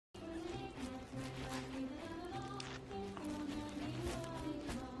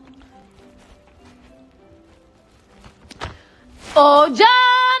Oh, Jonathan,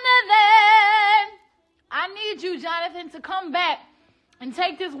 I need you, Jonathan, to come back and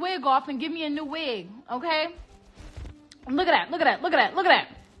take this wig off and give me a new wig, okay? Look at that, look at that, look at that, look at that.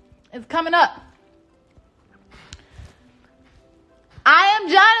 It's coming up. I am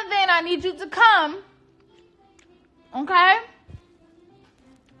Jonathan. I need you to come. Okay?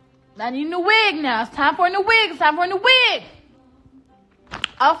 I need a new wig now. It's time for a new wig. It's time for a new wig.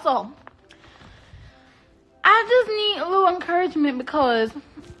 Also, I just need a little encouragement because,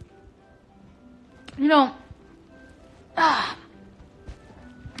 you know, I'm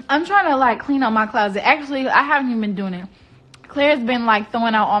trying to, like, clean out my closet. Actually, I haven't even been doing it. Claire's been, like,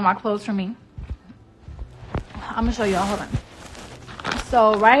 throwing out all my clothes for me. I'm going to show y'all. Hold on.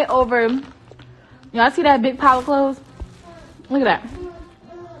 So, right over, y'all see that big pile of clothes? Look at that.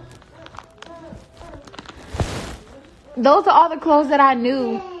 Those are all the clothes that I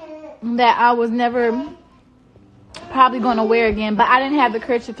knew that I was never probably going to wear again. But I didn't have the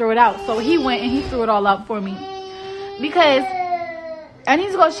courage to throw it out. So, he went and he threw it all out for me. Because I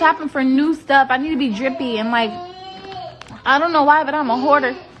need to go shopping for new stuff. I need to be drippy and, like, I don't know why, but I'm a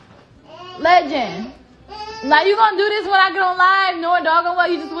hoarder. Legend. Now, you gonna do this when I get on live? No, doggone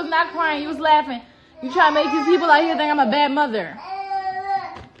well, you just was not crying. You was laughing. You try to make these people out here think I'm a bad mother.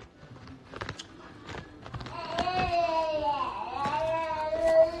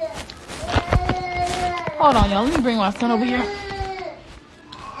 Hold on, y'all. Let me bring my son over here.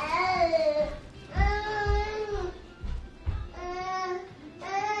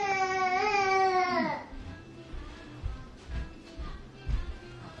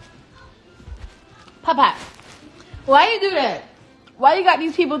 Papa, why you do that? Why you got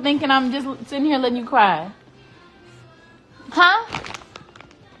these people thinking I'm just sitting here letting you cry? Huh?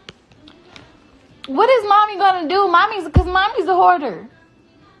 What is mommy gonna do? Because mommy's a hoarder.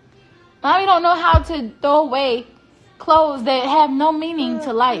 Mommy don't know how to throw away clothes that have no meaning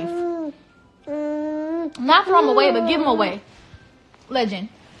to life. Not throw them away, but give them away. Legend.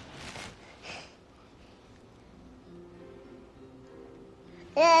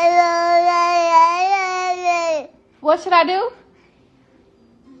 What should I do?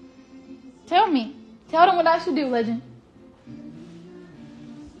 Tell me. Tell them what I should do, Legend.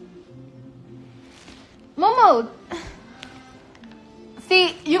 Momo.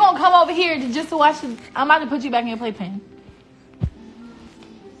 See, you're going to come over here just to watch it. I'm about to put you back in your playpen.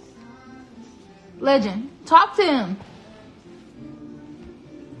 Legend. Talk to him.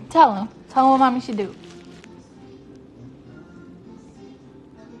 Tell him. Tell him what mommy should do.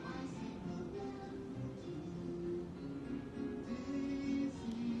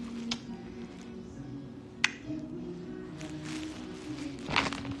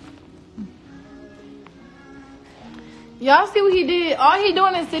 Y'all see what he did? All he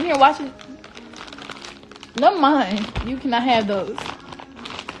doing is sitting here watching. Never mind. You cannot have those.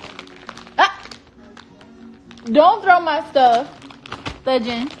 Ah! Don't throw my stuff,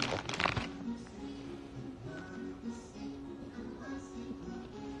 Legend.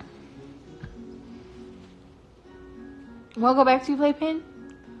 Wanna go back to your playpen?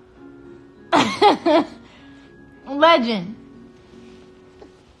 Legend.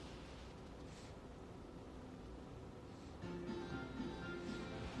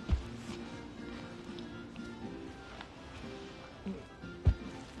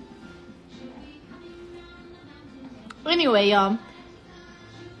 Anyway, y'all.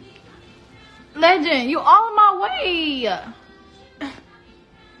 Legend, you all in my way.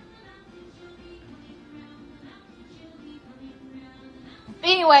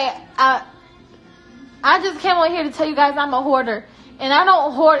 Anyway, I just came on here to tell you guys I'm a hoarder. And I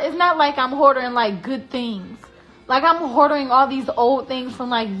don't hoard. It's not like I'm hoarding like good things. Like I'm hoarding all these old things from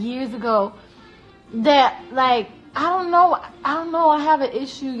like years ago. That like, I don't know. I have an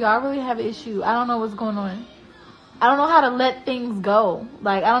issue, y'all. I really have an issue. I don't know what's going on. I don't know how to let things go.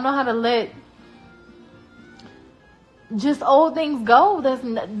 Like, I don't know how to let just old things go.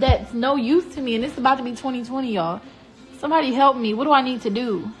 That's no use to me. And it's about to be 2020, y'all. Somebody help me. What do I need to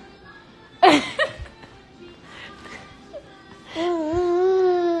do?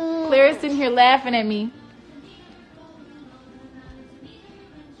 Claire's sitting here laughing at me.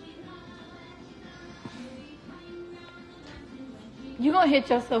 You gonna hit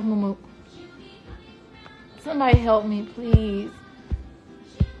yourself, Mumu. Somebody help me, please.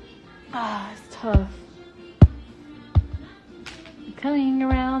 Ah, it's tough. Coming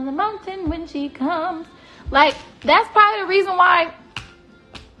around the mountain when she comes. Like, that's probably the reason why.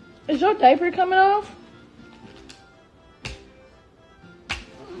 Is your diaper coming off?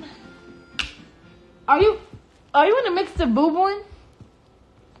 Are you in the mix of boo-booing?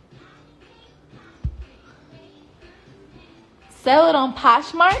 Sell it on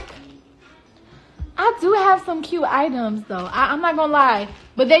Poshmark. I do have some cute items though. I'm not gonna lie,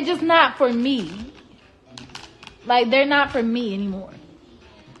 but they're just not for me. Like, they're not for me anymore.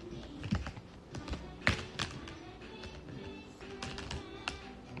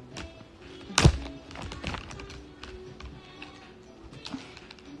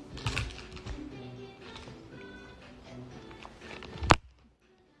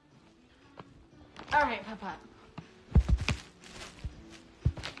 All right, Papa.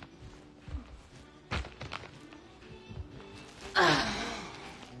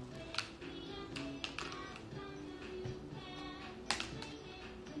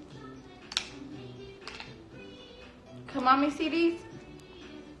 Can mommy see these?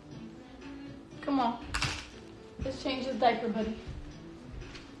 Come on. Let's change his diaper, buddy.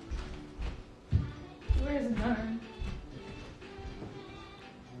 Where's the gun?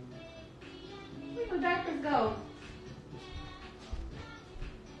 Where the diapers go?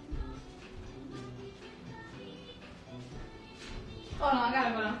 Hold on, I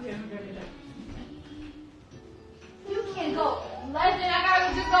gotta go downstairs and grab your diaper. You can't go. Legend, I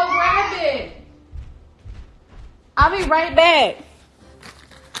gotta just go grab it. I'll be right back.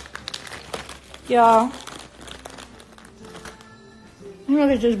 Y'all. Look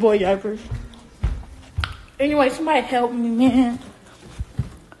at this boy diapers. Anyway, somebody help me, man.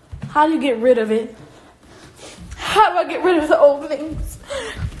 How do you get rid of it? How do I get rid of the old things?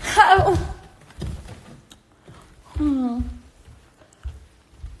 How?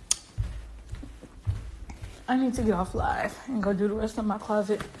 I need to get off live and go do the rest of my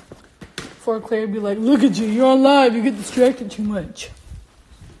closet before Claire be like, look at you, you're on live, you get distracted too much.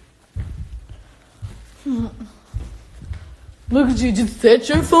 Look at you, just set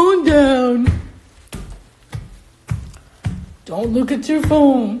your phone down. Don't look at your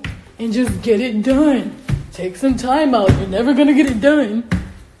phone and just get it done. Take some time out. You're never gonna get it done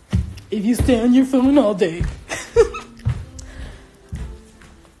if you stay on your phone all day.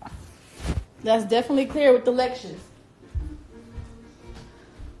 That's definitely clear with the lectures.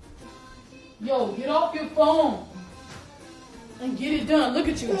 Yo, get off your phone and get it done. Look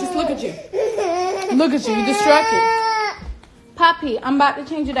at you. Just look at you. Look at you. You're distracted. Poppy, I'm about to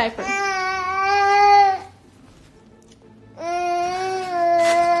change your diaper.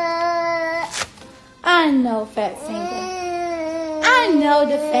 I know, fat singer. I know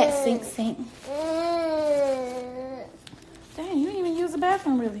the fat sink. Dang, you didn't even use the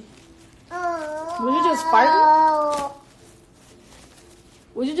bathroom, really. Was you just farting?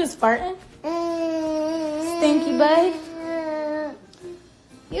 Was you just farting? Stinky bud.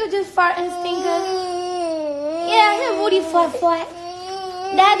 You just farting, stinker. Yeah, his booty fart.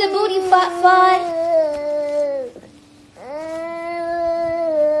 That the booty fart.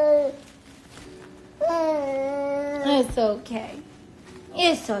 It's okay.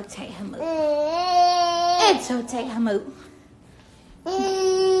 It's okay, Hamu. It's okay, Hamu.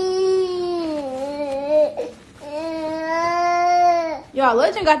 Y'all,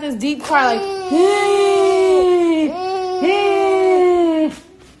 Legend got this deep cry like,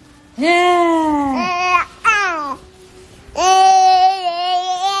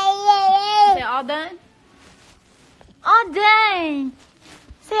 Say all done? All done.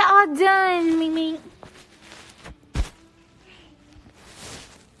 Say all done, Mimi.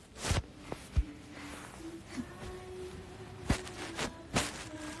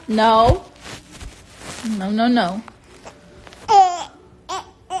 No. No.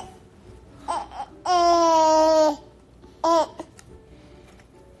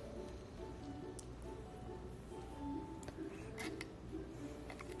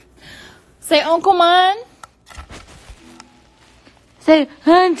 Say Uncle Man. Say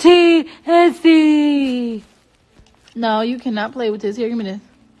Auntie Essie. No, you cannot play with this. Here, give me this.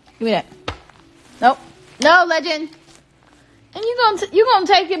 Give me that. Nope. No, Legend. And you gonna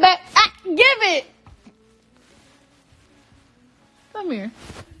take it back? Give it. Come here.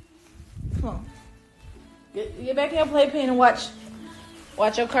 Come on. Get back in your playpen and watch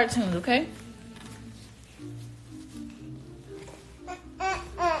your cartoons, okay?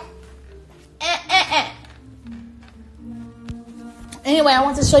 Anyway, I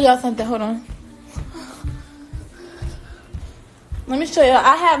want to show y'all something. Hold on. Let me show y'all.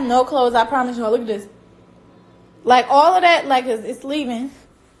 I have no clothes. I promise y'all. Look at this. Like, all of that, like, it's leaving.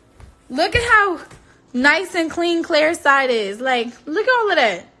 Look at how nice and clean Claire's side is. Like, look at all of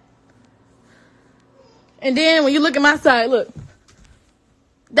that. And then when you look at my side, look.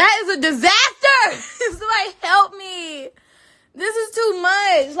 That is a disaster. Somebody help me. This is too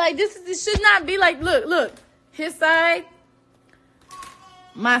much. Like, this should not be like, look. His side.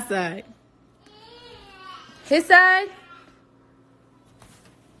 My side. His side.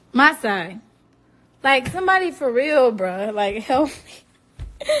 My side. Like, somebody for real, bruh. Like, help me.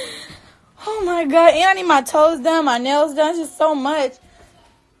 Oh, my God. And I need my toes done, my nails done. Just so much.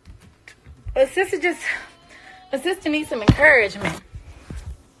 A sister needs some encouragement.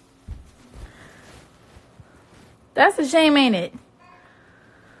 That's a shame, ain't it?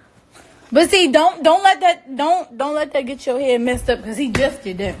 But see, don't let that get your head messed up, because he just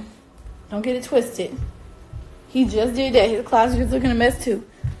did that. Don't get it twisted. He just did that. His closet is looking a mess too.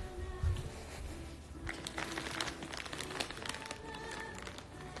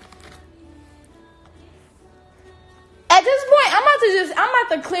 At this point, I'm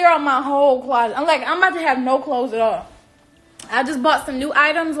about to clear out my whole closet. I'm about to have no clothes at all. I just bought some new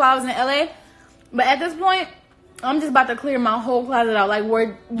items while I was in LA. But at this point, I'm just about to clear my whole closet out, like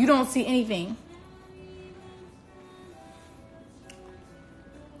where you don't see anything.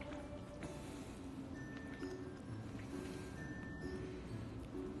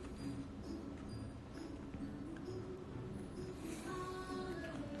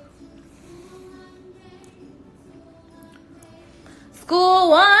 School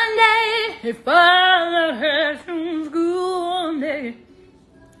one day, if I had some school one day.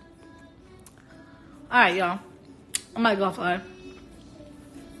 Alright, y'all. I might go offline.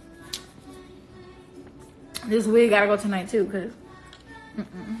 This wig gotta go tonight too, cause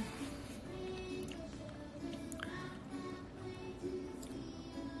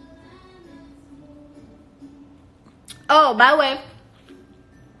Oh, by the way,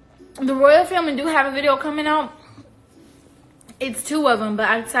 the royal family do have a video coming out. It's 2 of them, but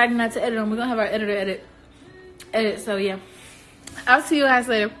I decided not to edit them. We're gonna have our editor edit. So yeah, I'll see you guys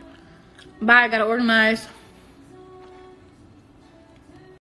later. Bye. I gotta organize.